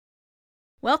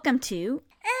Welcome to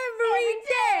Every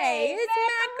Day is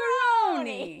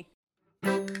Macaroni.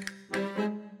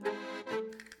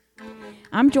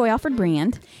 I'm Joy Alfred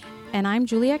Brand. And I'm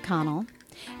Juliette Connell.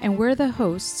 And we're the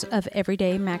hosts of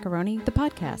Everyday Macaroni, the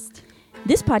podcast.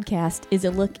 This podcast is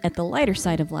a look at the lighter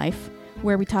side of life,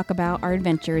 where we talk about our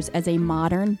adventures as a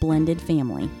modern blended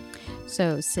family.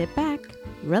 So sit back,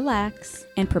 relax,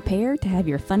 and prepare to have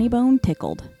your funny bone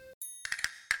tickled.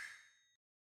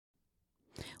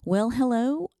 Well,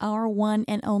 hello, our one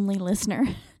and only listener.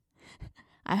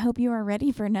 I hope you are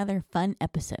ready for another fun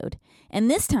episode.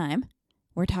 And this time,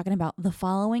 we're talking about the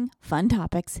following fun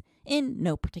topics in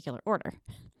no particular order.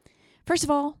 First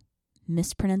of all,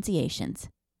 mispronunciations.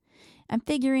 I'm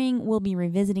figuring we'll be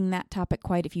revisiting that topic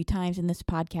quite a few times in this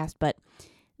podcast, but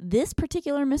this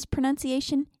particular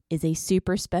mispronunciation is a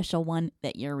super special one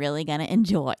that you're really going to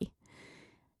enjoy.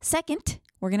 Second,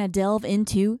 we're going to delve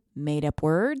into made-up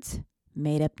words,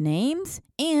 made-up names,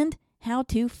 and how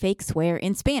to fake swear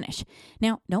in Spanish.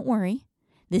 Now, don't worry,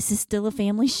 this is still a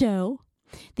family show.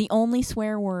 The only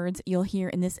swear words you'll hear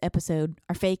in this episode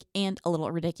are fake and a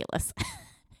little ridiculous.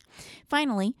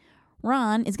 Finally,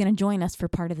 Ron is going to join us for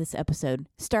part of this episode,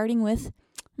 starting with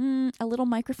a little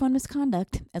microphone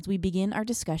misconduct as we begin our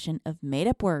discussion of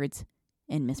made-up words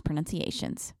and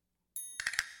mispronunciations.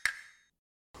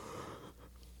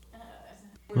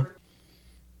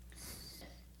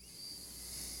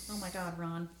 Oh my God,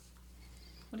 Ron.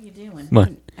 What are you doing? What?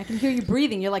 I can hear you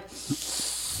breathing. You're like,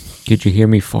 Did you hear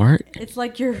me fart? it's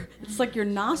like your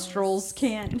nostrils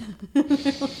can't.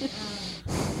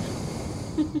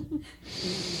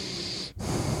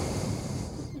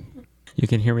 You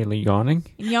can hear me yawning?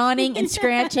 Yawning and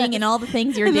scratching and all the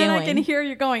things you're And doing. then I can hear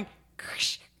you going,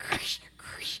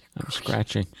 I'm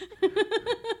scratching.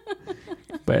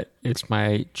 But it's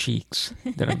my cheeks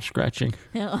that I'm scratching.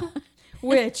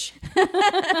 which?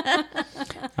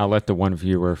 I'll let the one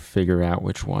viewer figure out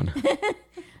which one.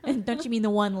 Don't you mean the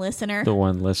one listener? The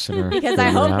one listener. Because I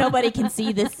figure hope out. nobody can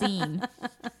see this scene.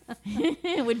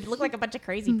 It would look like a bunch of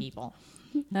crazy people.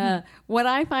 What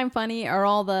I find funny are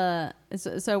all the,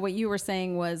 so what you were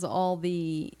saying was all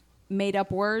the made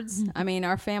up words. I mean,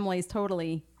 our family is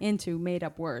totally into made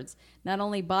up words. Not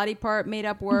only body part made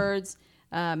up words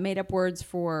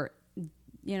for,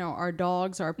 our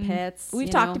dogs, our pets. We've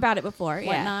talked about it before.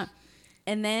 Whatnot.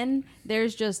 And then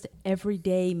there's just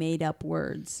everyday made up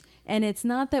words. And it's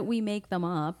not that we make them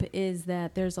up, is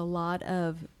that there's a lot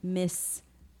of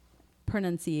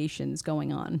mispronunciations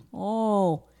going on.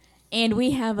 Oh, and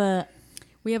we have a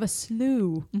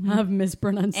slew of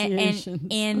mispronunciations.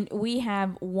 and we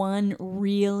have one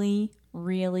really,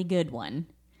 really good one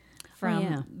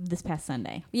from this past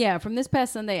Sunday. Yeah, from this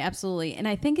past Sunday, absolutely. And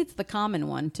I think it's the common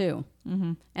one, too.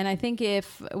 Mm-hmm. And I think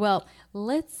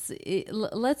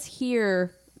let's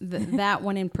hear that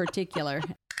one in particular.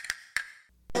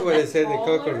 That's what I said, the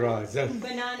cockroach.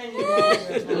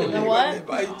 The what?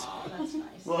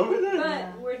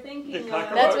 But we're thinking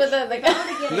That's what the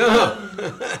No.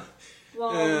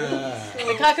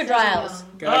 the cocodriles.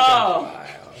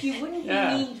 She wouldn't be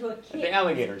mean to a kid. The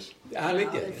alligators.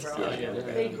 Alligators.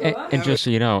 They grew up. And just so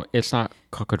you know, it's not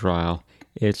crocodile.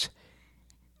 It's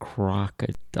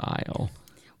crocodile.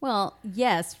 Well,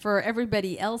 yes, for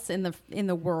everybody else in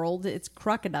the world, it's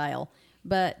crocodile.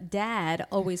 But Dad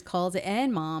always calls it,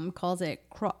 and Mom calls it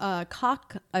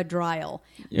cocodrile.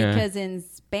 Yeah. Because in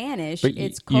Spanish, But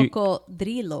it's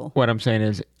cocodrilo. What I'm saying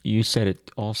is, you said it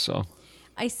also.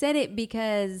 I said it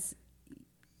because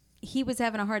he was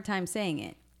having a hard time saying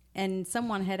it. And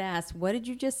someone had asked, what did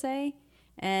you just say?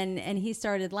 And he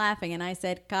started laughing, and I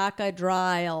said,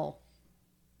 cocodrile.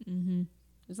 Mm-hmm.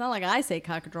 It's not like I say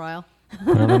cocodrile.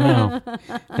 I don't know.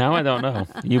 Now I don't know.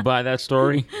 You buy that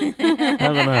story? I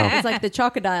don't know. It's like the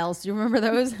chocodiles. Do you remember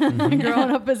those growing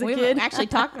up as a We've kid? actually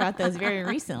talked about those very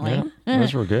recently. Yeah,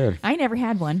 those were good. I never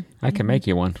had one. I can make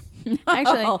you one.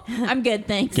 Actually, Oh, I'm good,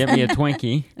 thanks. Get me a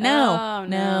Twinkie, Oh,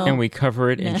 no. and we cover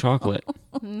it in chocolate.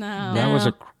 no. That was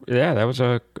a crocodile. That was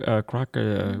a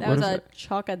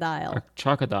chocodile. A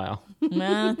chocodile.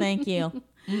 No, thank you.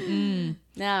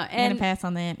 Now, I'm going and to pass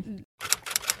on that.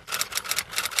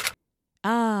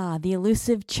 The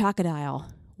elusive chocodile.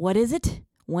 What is it?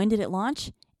 When did it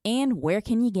launch? And where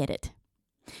can you get it?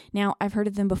 Now, I've heard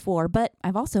of them before, but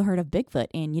I've also heard of Bigfoot,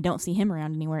 and you don't see him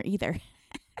around anywhere either.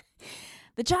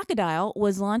 The chocodile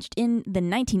was launched in the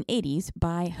 1980s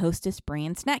by Hostess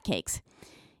brand snack cakes.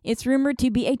 It's rumored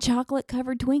to be a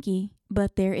chocolate-covered Twinkie,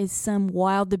 but there is some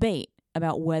wild debate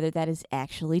about whether that is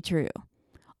actually true.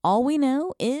 All we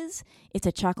know is it's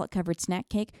a chocolate-covered snack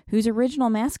cake whose original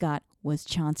mascot was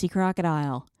Chauncey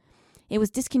Crocodile. It was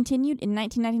discontinued in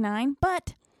 1999,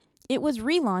 but It was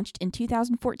relaunched in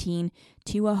 2014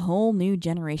 to a whole new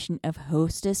generation of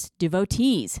Hostess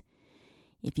devotees.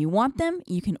 If you want them,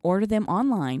 you can order them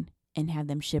online and have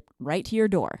them shipped right to your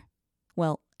door.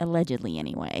 Well, allegedly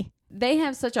anyway. They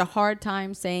have such a hard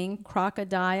time saying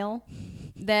crocodile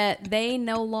that they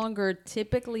no longer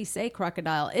typically say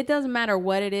crocodile. It doesn't matter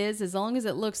what it is, as long as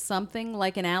it looks something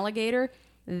like an alligator,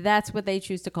 that's what they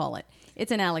choose to call it.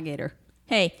 It's an alligator.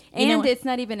 Hey, And it's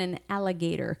not even an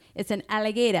alligator. It's an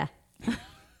alligator.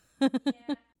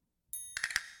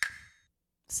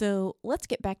 So let's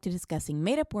get back to discussing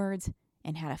made-up words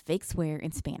and how to fake swear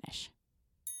in Spanish.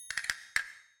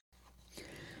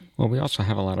 Well, we also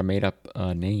have a lot of made-up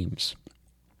names.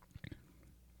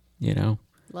 You know,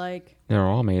 Like, they're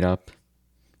all made up.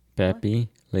 Pepe,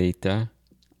 Leita.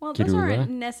 well, those Kirula.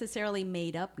 aren't necessarily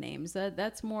made up names.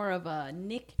 That's more of a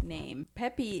nickname.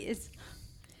 Pepe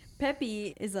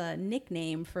is a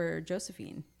nickname for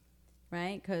Josephine,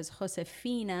 right? Because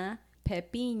Josefina,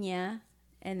 Pepina,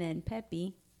 and then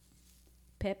Pepe,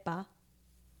 Pepa.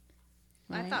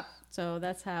 Right? So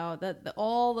that's how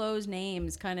all those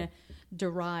names kind of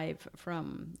derive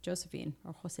from Josephine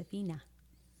or Josefina.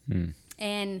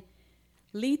 And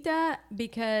Lita,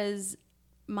 because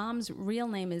mom's real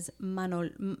name is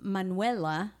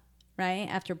Manuela, right?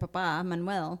 After Papa,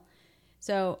 Manuel.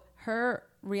 So her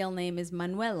real name is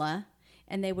Manuela,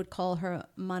 and they would call her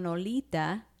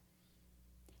Manolita,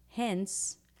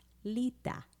 hence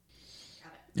Lita.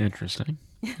 Interesting.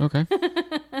 Okay.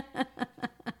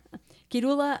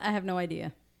 Kirula, I have no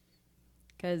idea.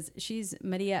 Because she's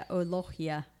Maria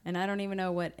Eulogia, and I don't even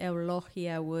know what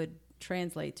Eulogia would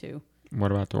translate to.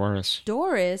 What about Doris?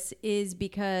 Doris is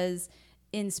because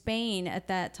in Spain at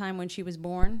that time when she was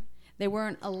born, they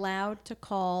weren't allowed to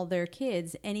call their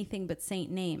kids anything but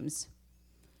saint names.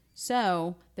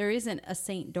 So there isn't a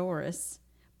Saint Doris,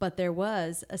 but there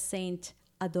was a Saint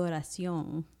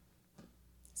Adoración.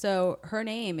 So her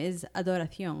name is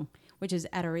Adoración, which is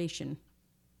adoration.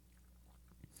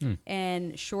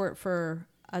 And short for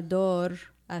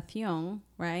adoración,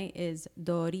 right, is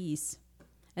Doris.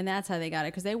 And that's how they got it,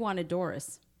 because they wanted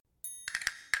Doris.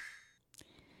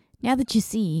 Now that you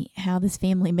see how this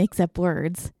family makes up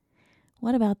words,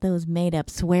 what about those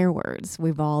made-up swear words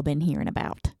we've all been hearing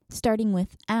about? Starting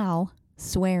with Al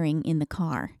swearing in the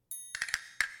car.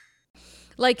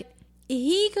 Like,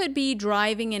 he could be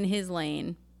driving in his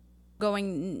lane,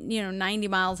 going, 90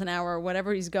 miles an hour or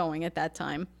whatever he's going at that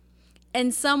time,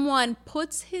 and someone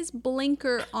puts his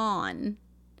blinker on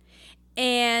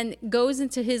and goes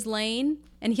into his lane,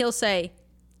 and he'll say,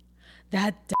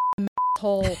 "That damn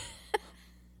asshole.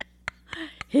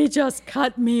 He just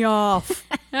cut me off."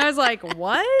 And I was like,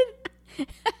 what?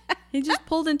 He just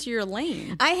pulled into your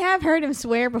lane. I have heard him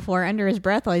swear before under his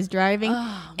breath while he's driving,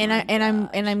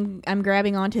 I'm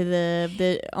grabbing onto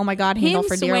the oh my god handle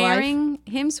for dear life.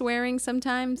 Him swearing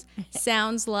sometimes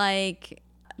sounds like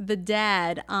the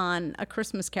dad on A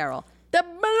Christmas Carol. The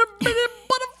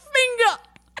Butterfinger.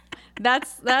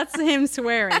 That's him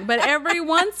swearing. But every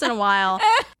once in a while,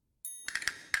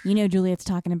 You know Juliet's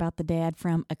talking about the dad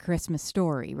from A Christmas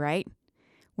Story, right?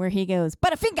 Where he goes,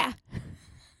 Butterfinger!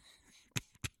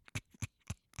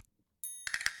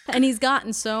 and he's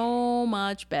gotten so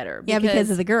much better. Yeah, because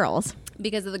of the girls.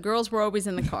 Because of the girls were always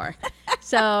in the car.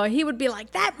 So he would be like,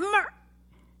 that.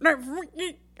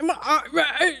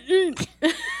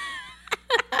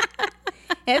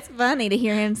 It's funny to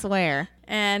hear him swear.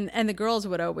 And the girls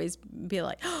would always be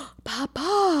like, oh,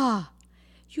 Papa,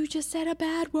 you just said a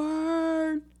bad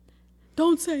word.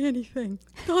 Don't say anything.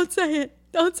 Don't say it.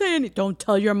 Don't say anything. Don't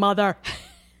tell your mother.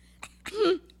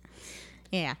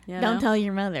 Yeah, You don't know? tell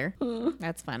your mother.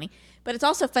 That's funny. But it's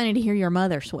also funny to hear your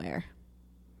mother swear.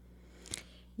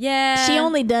 Yeah. She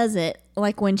only does it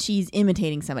like when she's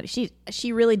imitating somebody.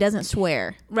 She really doesn't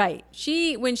swear. Right.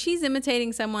 When she's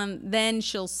imitating someone, then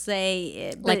she'll say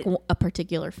it. Like a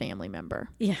particular family member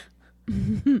yeah.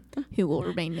 who will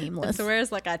remain nameless.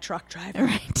 Swears like a truck driver.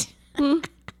 Right.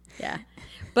 Yeah.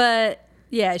 But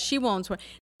yeah, she won't swear.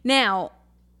 Now,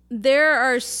 there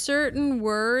are certain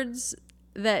words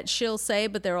that she'll say,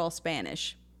 but they're all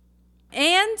Spanish.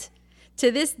 And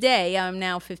to this day, I'm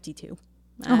now 52.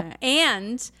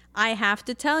 And I have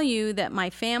to tell you that my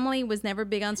family was never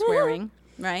big on swearing,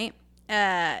 right?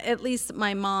 At least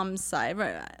my mom's side.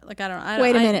 Like, I don't.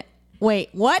 Wait a minute. Wait,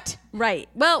 what? Right.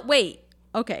 Well, wait.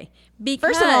 Okay.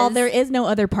 Because First of all, there is no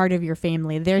other part of your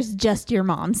family. There's just your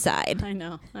mom's side. I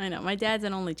know. My dad's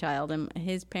an only child, and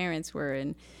his parents were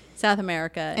in South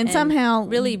America, And somehow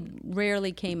really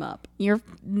rarely came up. Your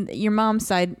mom's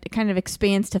side kind of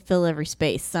expands to fill every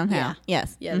space somehow. Yeah.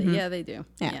 Yes. Yeah, Mhm. yeah, they do.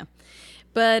 Yeah. Yeah.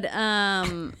 But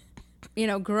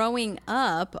growing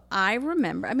up, I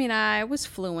remember, I was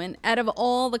fluent. Out of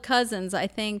all the cousins,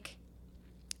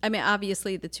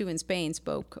 obviously the two in Spain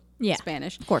spoke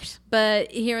Spanish. Of course.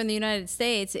 But here in the United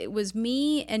States, it was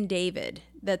me and David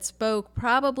that spoke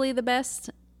probably the best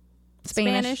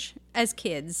Spanish as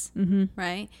kids,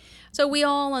 right? So we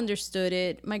all understood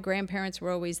it. My grandparents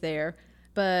were always there.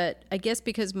 But I guess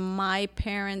because my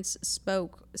parents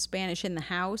spoke Spanish in the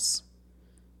house,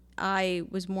 I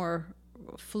was more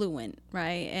fluent,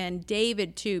 right? And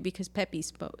David, too, because Pepe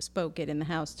spoke it in the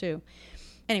house, too.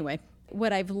 Anyway,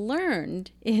 what I've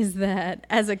learned is that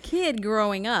as a kid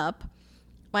growing up,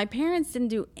 my parents didn't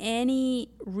do any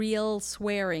real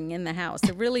swearing in the house.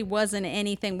 There really wasn't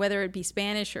anything, whether it be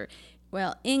Spanish or,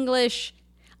 English.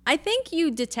 I think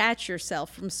you detach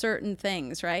yourself from certain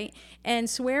things, right? And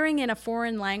swearing in a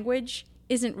foreign language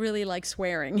isn't really like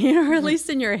swearing, or at least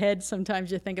in your head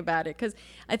sometimes you think about it. Because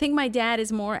I think my dad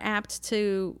is more apt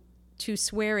to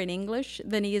swear in English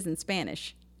than he is in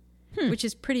Spanish, which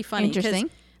is pretty funny. Interesting.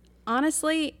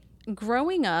 Honestly,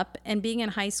 growing up and being in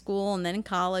high school and then in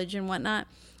college and whatnot,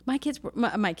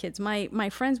 my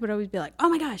friends would always be like, oh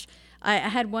my gosh. I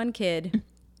had one kid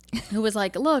who was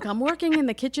like, look, I'm working in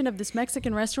the kitchen of this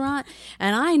Mexican restaurant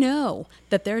and I know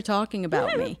that they're talking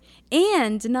about me.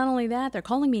 And not only that, they're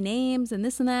calling me names and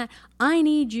this and that. I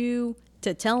need you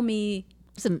to tell me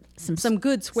some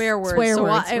good swear words.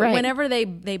 Right. Whenever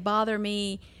they bother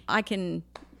me, I can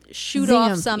shoot Zing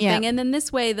off 'em, something. yeah. And then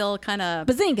this way they'll kind of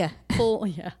Bazinga.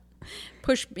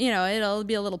 push, it'll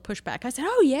be a little pushback. I said,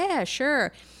 oh yeah,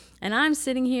 sure. And I'm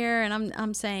sitting here and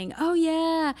I'm saying, oh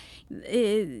yeah,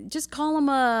 just call them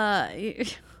I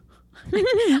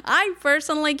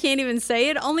personally can't even say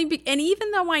it and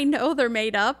even though I know they're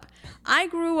made up, I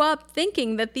grew up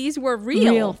thinking that these were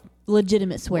real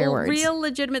legitimate swear words. Real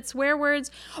legitimate swear words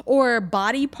or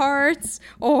body parts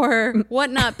or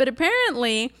whatnot. But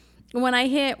apparently when I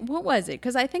hit, what was it?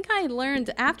 Because I think I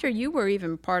learned after you were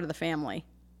even part of the family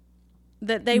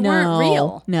that they weren't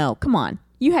real. No, come on.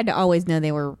 You had to always know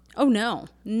they were. Oh, no.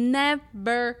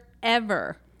 Never,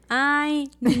 ever. I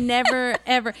never,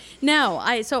 ever. No,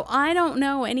 so I don't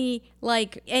know any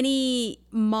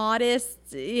modest,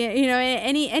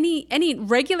 any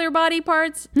regular body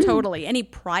parts. Totally. Any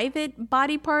private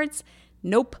body parts?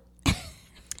 Nope.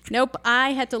 Nope.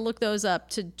 I had to look those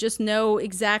up to just know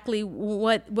exactly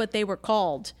what they were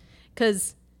called.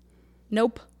 Because,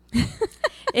 nope.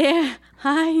 Yeah,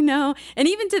 I know. And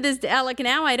even to this day,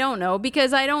 now I don't know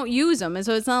because I don't use them. And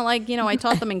so it's not like, I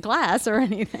taught them in class or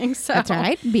anything. So That's all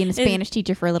right. Being a Spanish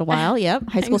teacher for a little while. Yep.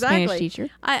 High school exactly. Spanish teacher.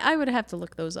 I would have to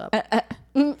look those up.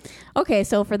 Okay.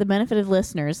 So for the benefit of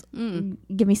listeners,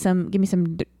 give me some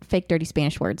fake dirty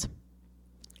Spanish words.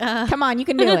 Come on. You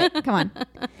can do it. Come on.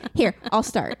 Here, I'll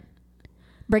start.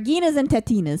 Braguinas and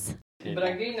tetinas.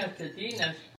 Braguinas,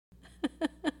 tetinas.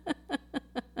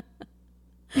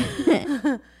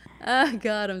 Oh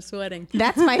God, I'm sweating.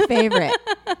 That's my favorite.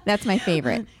 That's my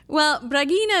favorite. Well,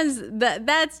 braguinas,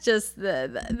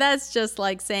 that's just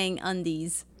like saying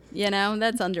undies.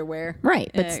 That's underwear. Right,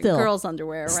 but still. Girls'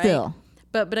 underwear, right? Still.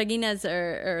 But braguinas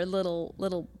are little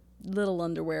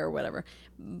underwear or whatever.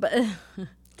 But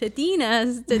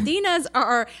tetinas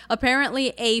are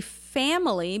apparently a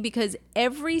family because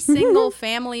every single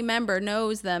family member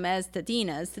knows them as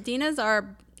tetinas. Tetinas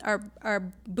are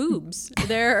boobs.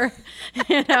 They're,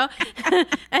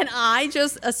 and I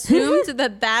just assumed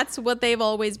that that's what they've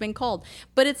always been called.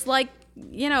 But it's like,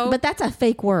 But that's a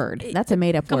fake word. That's a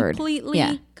made up word.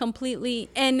 Completely.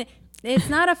 And it's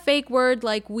not a fake word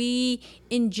like we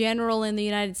in general in the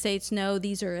United States know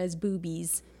these are as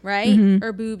boobies, right?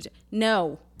 Or boobs.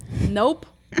 No. Nope.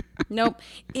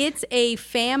 It's a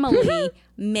family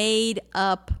made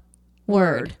up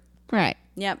word. Right.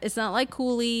 Yep. It's not like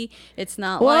coolie. It's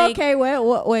not Well, like. okay.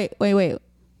 Wait.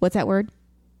 What's that word?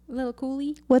 Little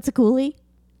coolie. What's a coolie?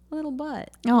 Little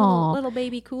butt. Aw. Little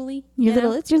baby coolie.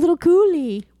 It's your little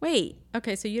coolie. Wait.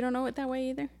 Okay. So you don't know it that way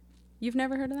either? You've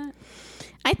never heard of that?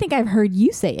 I think I've heard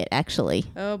you say it actually.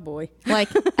 Oh boy. Like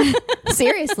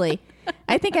seriously.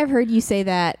 I think I've heard you say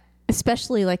that,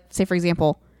 especially like say for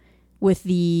example, with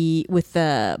the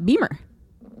Beamer.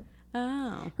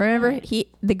 Oh. Remember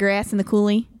the grass and the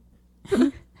coolie?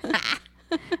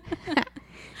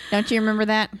 Don't you remember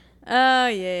that? Oh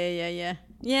yeah.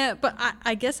 Yeah, but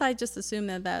I guess I just assume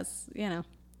that's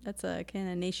that's a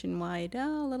kind of nationwide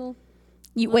little.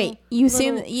 You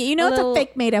assume it's a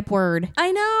fake made up word.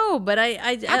 I know, but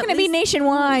I How can it be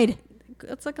nationwide?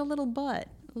 It's like a little butt,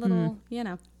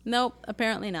 Nope,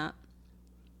 apparently not.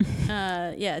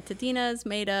 Tetinas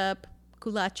made up,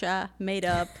 culacha made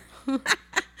up.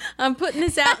 I'm putting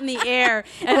this out in the air,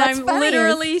 and What's I'm funny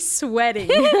literally sweating.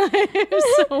 I'm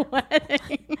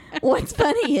sweating. What's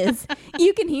funny is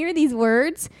you can hear these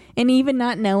words, and even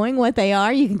not knowing what they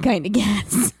are, you can kind of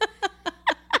guess.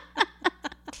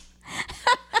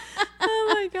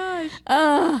 Oh my gosh.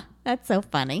 Oh, that's so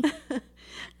funny.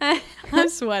 I'm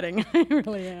sweating. I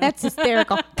really am. That's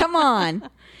hysterical. Come on.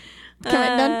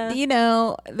 Don't,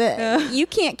 you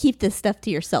can't keep this stuff to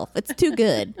yourself. It's too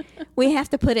good. We have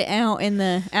to put it out in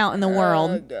the world.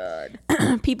 Oh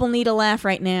God. People need a laugh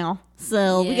right now.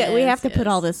 So we have to put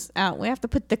all this out. We have to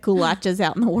put the coolachas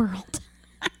out in the world.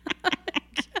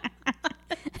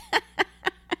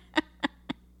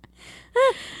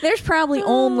 There's probably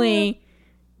only,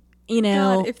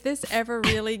 God, if this ever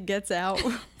really gets out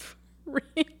for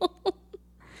real.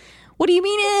 What do you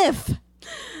mean if?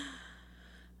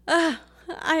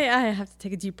 I have to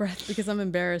take a deep breath because I'm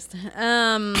embarrassed.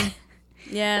 Yeah,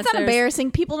 It's not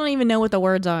embarrassing. People don't even know what the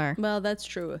words are. Well, that's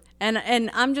true. And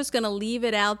I'm just gonna leave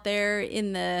it out there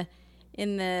in the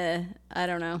I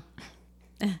don't know.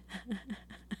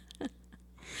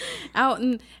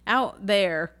 out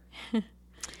there.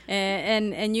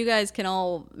 And you guys can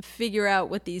all figure out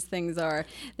what these things are.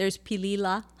 There's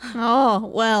pilila.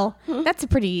 Oh, well, that's a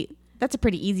pretty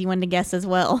easy one to guess as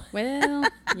well. Well,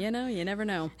 you never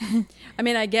know. I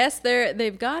mean, I guess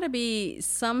they've got to be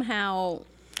somehow.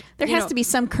 There has to be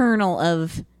some kernel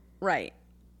of Right.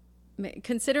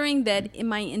 Considering that in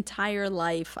my entire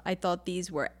life I thought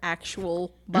these were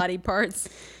actual body parts,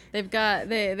 they've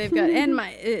got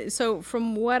and so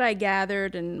from what I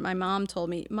gathered and my mom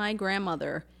told me, my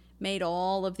grandmother made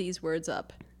all of these words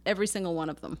up, every single one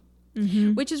of them.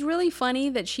 Mm-hmm. Which is really funny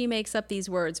that she makes up these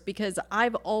words because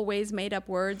I've always made up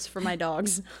words for my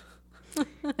dogs.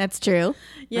 That's true.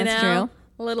 That's true.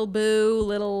 Little Boo,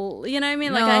 little, you know what I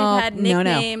mean? Like I had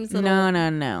nicknames.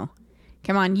 No.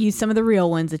 Come on, use some of the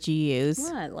real ones that you use.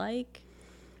 What, like?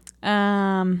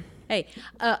 Hey,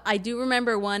 I do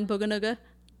remember one, Booganooga.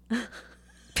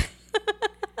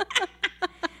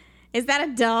 Is that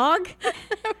a dog?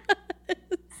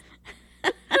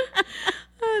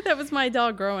 That was my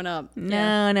dog growing up.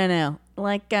 No.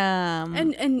 Like,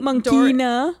 and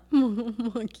Monkina.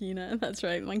 Monkina, that's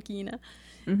right, Monkina.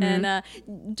 Mm-hmm.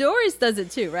 And Doris does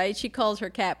it too, right? She calls her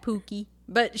cat Pookie,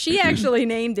 but she actually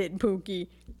named it Pookie.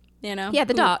 You know? Yeah,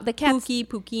 the dog, the cat. Pookie,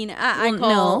 Pookina. I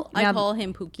call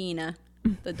him Pookina,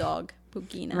 the dog,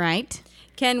 Pookina. Right.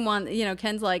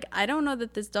 Ken's like, I don't know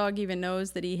that this dog even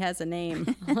knows that he has a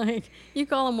name. Like, you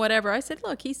call him whatever. I said,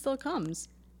 look, he still comes.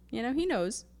 He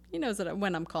knows. He knows that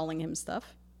when I'm calling him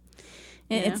stuff.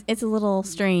 It's a little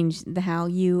strange how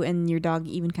you and your dog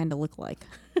even kind of look like.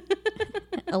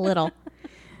 A little.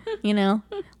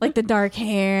 Like the dark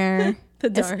hair. The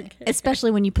dark hair.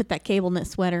 Especially when you put that cable knit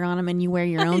sweater on him and you wear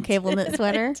your own cable knit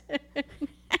sweater.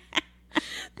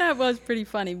 That was pretty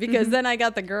funny because then I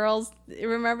got the girls.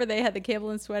 Remember they had the cable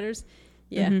knit sweaters?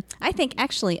 Yeah. Mm-hmm. I think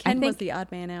Ken was the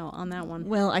odd man out on that one.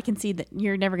 Well, I can see that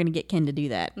you're never going to get Ken to do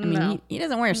that. I mean, he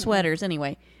doesn't wear sweaters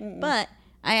anyway. But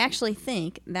I actually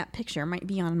think that picture might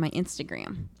be on my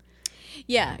Instagram.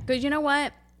 Yeah, because you know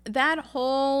what? That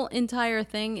whole entire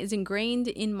thing is ingrained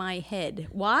in my head.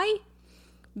 Why?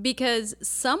 Because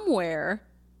somewhere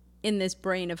in this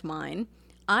brain of mine,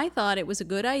 I thought it was a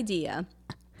good idea.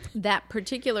 That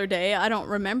particular day, I don't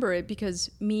remember it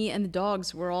because me and the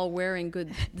dogs were all wearing the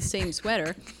same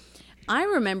sweater. I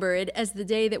remember it as the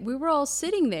day that we were all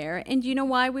sitting there. And do you know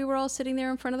why we were all sitting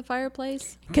there in front of the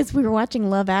fireplace? Because we were watching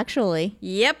Love Actually.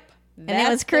 Yep. And it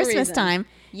was Christmas time.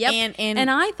 Yep.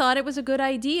 And I thought it was a good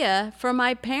idea for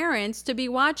my parents to be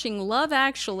watching Love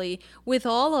Actually with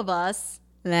all of us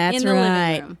in the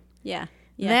living room. Yeah.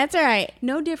 That's right.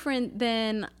 No different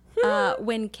than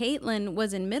when Caitlin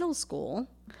was in middle school.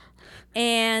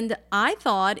 And I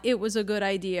thought it was a good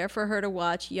idea for her to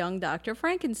watch Young Dr.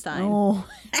 Frankenstein. Oh.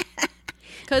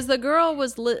 Because the girl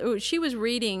she was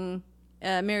reading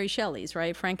Mary Shelley's,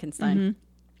 right? Frankenstein.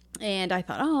 Mm-hmm. And I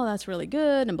thought, oh, that's really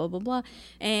good and blah, blah, blah.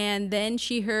 And then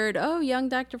she heard, oh, Young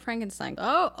Dr. Frankenstein.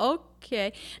 Oh,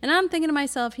 okay. And I'm thinking to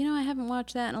myself, I haven't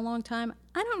watched that in a long time.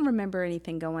 I don't remember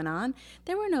anything going on.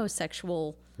 There were no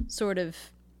sexual sort of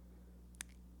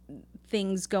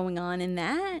things going on in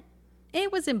that. It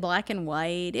was in black and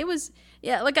white. It was,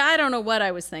 I don't know what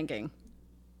I was thinking.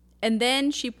 And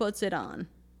then she puts it on,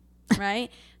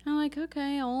 right? I'm like,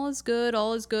 okay, all is good.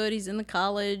 He's in the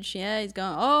college. Yeah, he's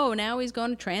going, now he's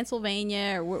going to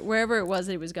Transylvania or wherever it was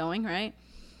that he was going, right?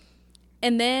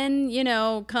 And then,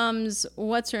 comes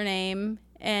what's her name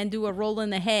and do a roll in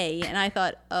the hay. And I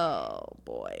thought, oh,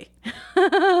 boy.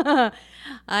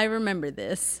 I remember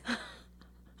this.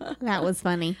 That was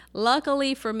funny.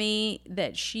 Luckily for me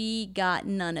that she got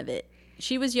none of it.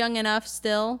 She was young enough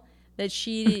still that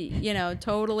she,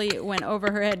 totally went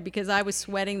over her head because I was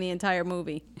sweating the entire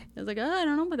movie. I was like, oh, I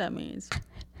don't know what that means.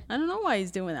 I don't know why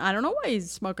he's doing that. I don't know why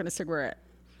he's smoking a cigarette.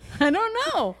 I don't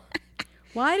know.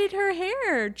 Why did her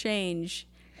hair change?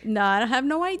 No, I have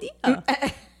no idea.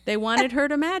 They wanted her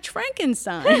to match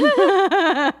Frankenstein.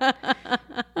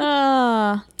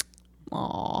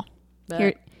 Aw.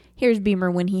 But- Here's Beamer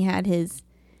when he had his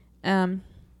oh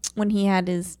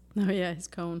yeah, his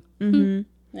cone.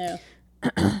 Yeah.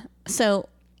 So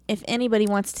if anybody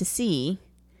wants to see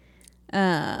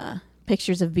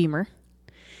pictures of Beamer,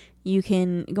 you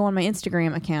can go on my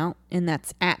Instagram account, and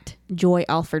that's at Joy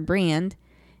Alfred Brand,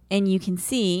 and you can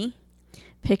see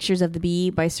pictures of the bee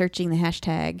by searching the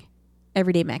hashtag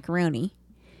Everyday Macaroni.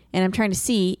 And I'm trying to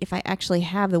see if I actually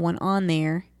have the one on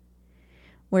there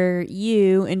where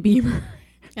you and Beamer.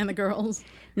 And the girls.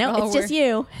 No, Oh, it's just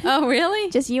you. Oh, really?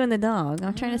 Just you and the dog.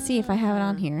 I'm trying to see if I have it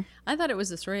on here. I thought it was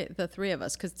the three of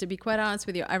us because, to be quite honest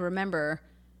with you, I remember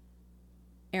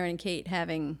Aaron and Kate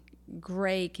having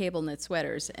gray cable knit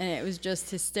sweaters, and it was just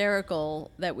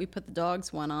hysterical that we put the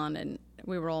dog's one on and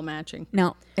we were all matching.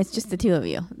 No, it's just the two of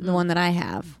you. The one that I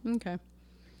have. Okay.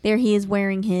 There he is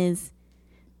wearing his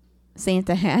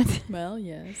Santa hat Well,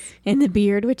 yes. and the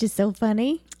beard, which is so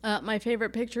funny. My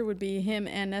favorite picture would be him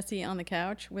and Nessie on the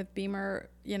couch with Beamer,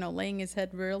 laying his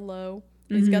head real low.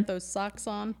 He's got those socks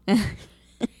on.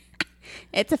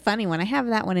 It's a funny one. I have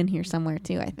that one in here somewhere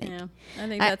too, I think. Yeah. I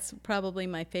think that's probably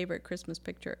my favorite Christmas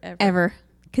picture ever. Ever.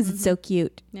 Because it's so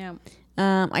cute. Yeah.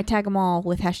 I tag them all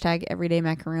with hashtag Everyday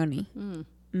Macaroni.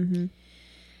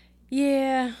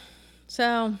 Yeah.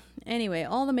 So, anyway,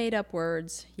 all the made up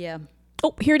words. Yeah.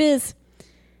 Oh, here it is.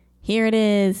 Here it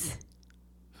is.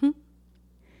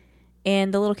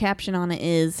 And the little caption on it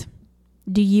is,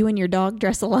 do you and your dog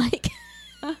dress alike?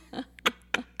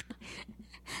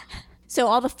 So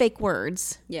all the fake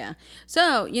words. Yeah.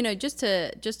 So, just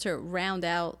to round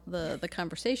out the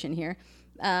conversation here,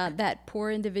 that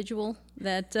poor individual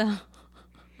that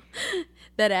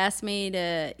that asked me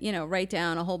to, write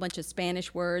down a whole bunch of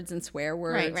Spanish words and swear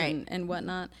words Right. and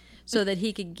whatnot so that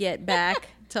he could get back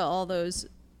to all those,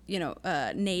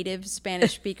 native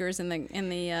Spanish speakers in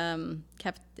the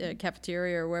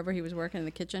cafeteria or wherever he was working in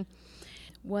the kitchen,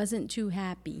 wasn't too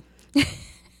happy.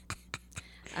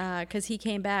 Because he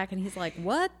came back and he's like,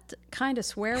 what kind of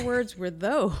swear words were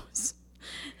those?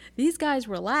 These guys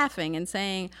were laughing and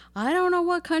saying, I don't know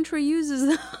what country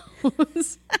uses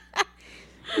those.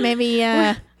 Maybe,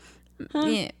 yeah.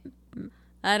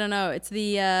 I don't know. It's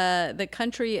the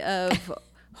country of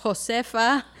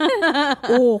Josefa.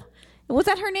 Oh, was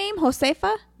that her name?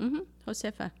 Josefa?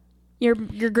 Josefa. Your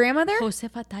grandmother?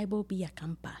 Josefa Taibo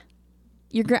Villacampa.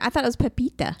 I thought it was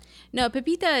Pepita. No,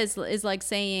 Pepita is like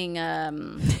saying.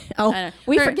 Oh,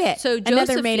 we her- forget. so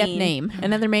Another made up Josephine- name.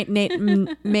 Another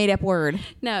made up word.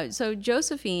 No, so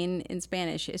Josephine in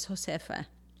Spanish is Josefa,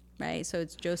 right? So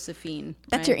it's Josephine.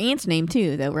 That's right? your aunt's name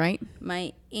too, though, right?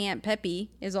 My Aunt Peppy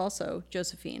is also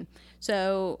Josephine.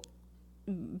 So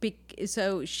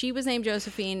she was named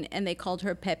Josephine, and they called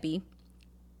her Peppy.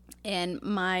 And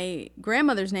my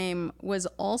grandmother's name was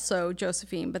also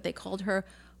Josephine, but they called her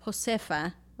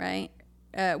Josefa, right?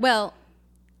 Well,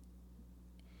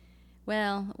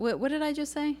 what did I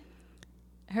just say?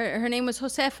 Her name was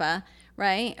Josefa,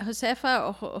 right?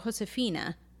 Josefa or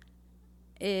Josefina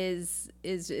is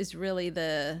really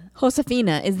the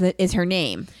Josefina is her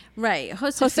name. right.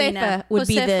 Josefa would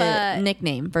be the Josefa,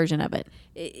 nickname version of it.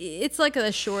 It's like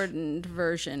a shortened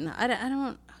version. I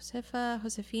don't Josefa,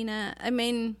 Josefina. I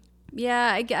mean,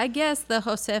 yeah, I guess the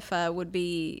Josefa would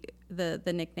be the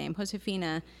nickname.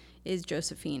 Josefina is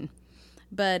Josephine.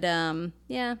 But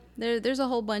yeah, there's a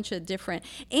whole bunch of different.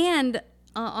 And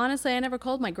honestly, I never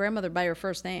called my grandmother by her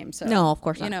first name. So No, of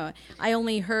course not. I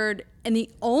only heard, and the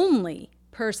only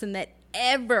person that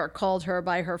ever called her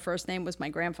by her first name was my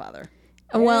grandfather.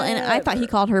 Well, and I thought he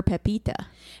called her Pepita.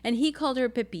 And he called her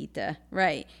Pepita,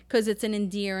 right? Because it's an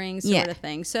endearing sort Yeah. of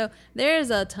thing. So there's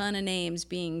a ton of names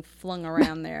being flung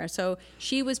around there. So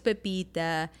she was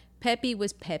Pepita, Peppy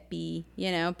was Peppy,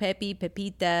 Peppy,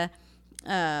 Pepita,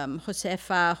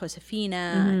 Josefa,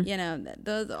 Josefina,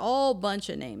 those all bunch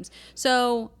of names.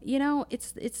 So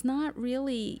it's not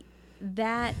really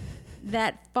that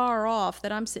far off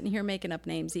that I'm sitting here making up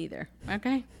names either.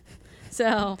 Okay,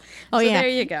 so Yeah. there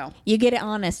you go. You get it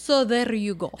honest. So there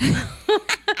you go.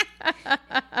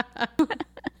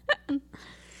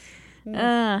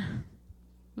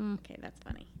 Okay, that's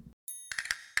funny.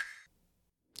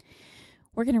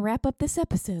 We're going to wrap up this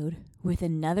episode with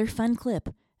another fun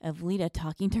clip of Lita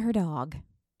talking to her dog.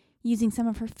 using some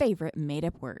of her favorite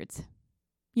made-up words.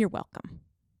 You're welcome.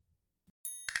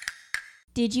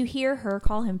 Did you hear her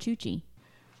call him Choochie?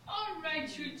 All right,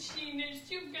 Chuchinas,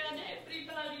 you got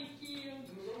everybody here.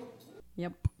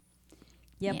 Yep.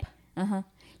 Yep. Yeah. Uh-huh.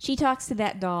 She talks to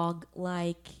that dog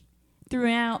like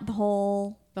throughout the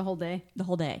whole The whole day.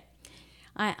 day.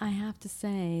 I have to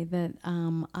say that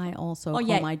I also call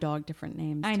yeah. my dog different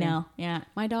names. I too. know. Yeah.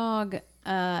 My dog,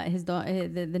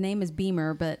 the name is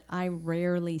Beamer, but I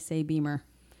rarely say Beamer.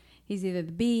 He's either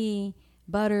the Bee,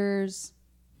 Butters,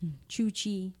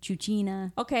 Choochie,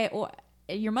 Choochina. Okay, well,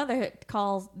 your mother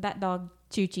calls that dog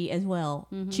Choochie as well.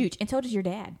 Chooch. And so does your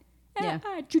dad. Yeah.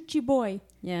 Choochie boy.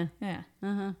 Yeah. Yeah.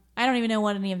 Uh-huh. I don't even know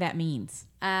what any of that means.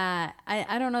 I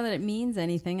don't know that it means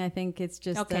anything. I think it's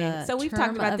just Okay, a so we've term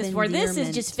talked about of this before. This is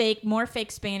endearment. just more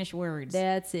fake Spanish words.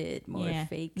 That's it. More Yeah.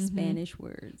 fake Spanish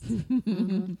words.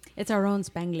 Mhm. It's our own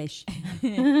Spanglish.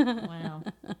 Wow.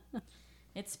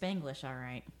 It's Spanglish, all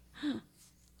right.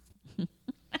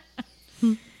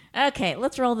 Okay,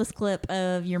 let's roll this clip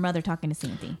of your mother talking to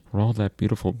Sandy. Roll that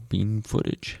beautiful bean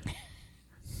footage.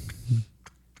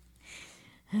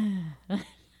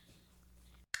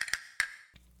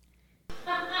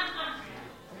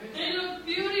 They look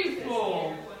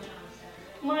beautiful.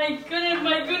 My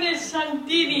goodness,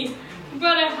 Santini.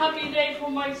 What a happy day for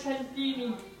my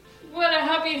Santini. What a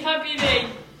happy day.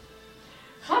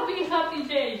 Happy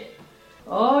day.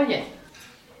 Oh, yeah.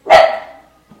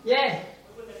 Yeah.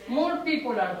 More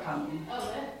people are coming.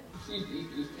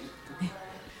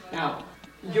 Now,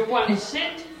 you want to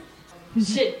sit?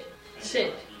 Sit.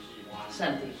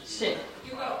 Sandy, sit.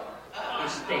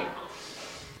 Stay.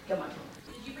 Come on.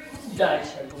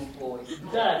 That's a good boy.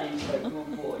 That is a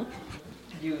good boy.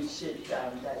 You sit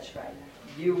down, that's right.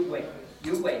 You wait.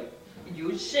 You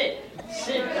sit.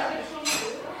 Sit down.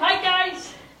 Hi,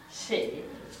 guys. Sit.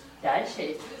 That's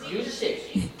it. You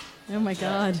sit. Oh my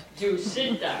God. You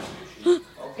sit down.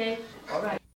 Okay? All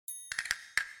right.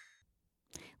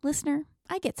 Listener,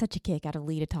 I get such a kick out of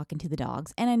Lita talking to the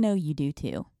dogs, and I know you do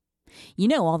too. You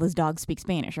know all those dogs speak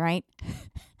Spanish, right?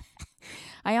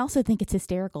 I also think it's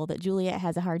hysterical that Juliet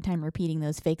has a hard time repeating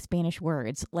those fake Spanish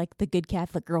words like the good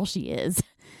Catholic girl she is.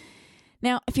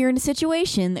 Now, if you're in a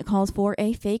situation that calls for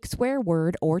a fake swear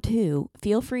word or two,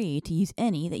 feel free to use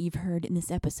any that you've heard in this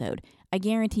episode. I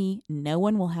guarantee no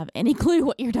one will have any clue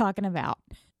what you're talking about.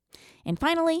 And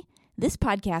finally, this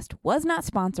podcast was not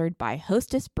sponsored by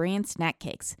Hostess brand snack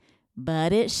cakes,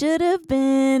 but it should have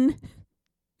been.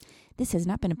 This has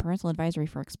not been a parental advisory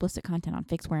for explicit content on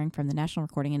fake swearing from the National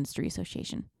Recording Industry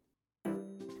Association.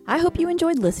 I hope you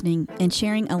enjoyed listening and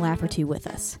sharing a laugh or two with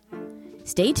us.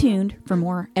 Stay tuned for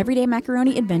more Everyday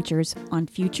Macaroni adventures on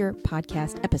future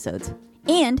podcast episodes.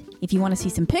 And if you want to see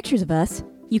some pictures of us,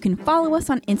 you can follow us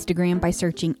on Instagram by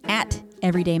searching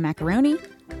 @EverydayMacaroni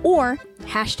or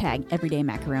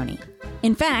 #EverydayMacaroni.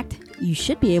 In fact, you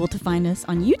should be able to find us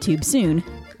on YouTube soon.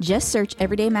 Just search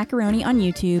Everyday Macaroni on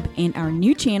YouTube and our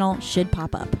new channel should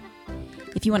pop up.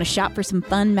 If you want to shop for some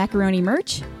fun macaroni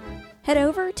merch, head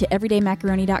over to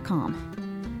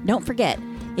everydaymacaroni.com. Don't forget,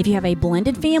 if you have a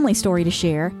blended family story to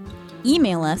share,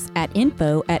 email us at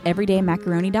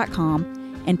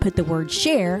info@everydaymacaroni.com and put the word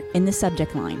share in the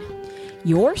subject line.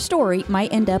 Your story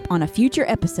might end up on a future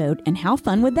episode, and how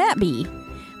fun would that be?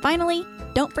 Finally,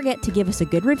 don't forget to give us a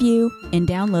good review and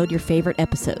download your favorite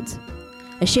episodes.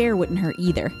 A share wouldn't hurt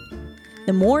either.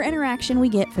 The more interaction we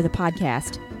get for the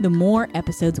podcast, the more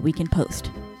episodes we can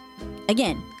post.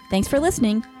 Again, thanks for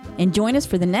listening, and join us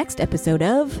for the next episode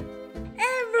of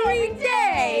Every day.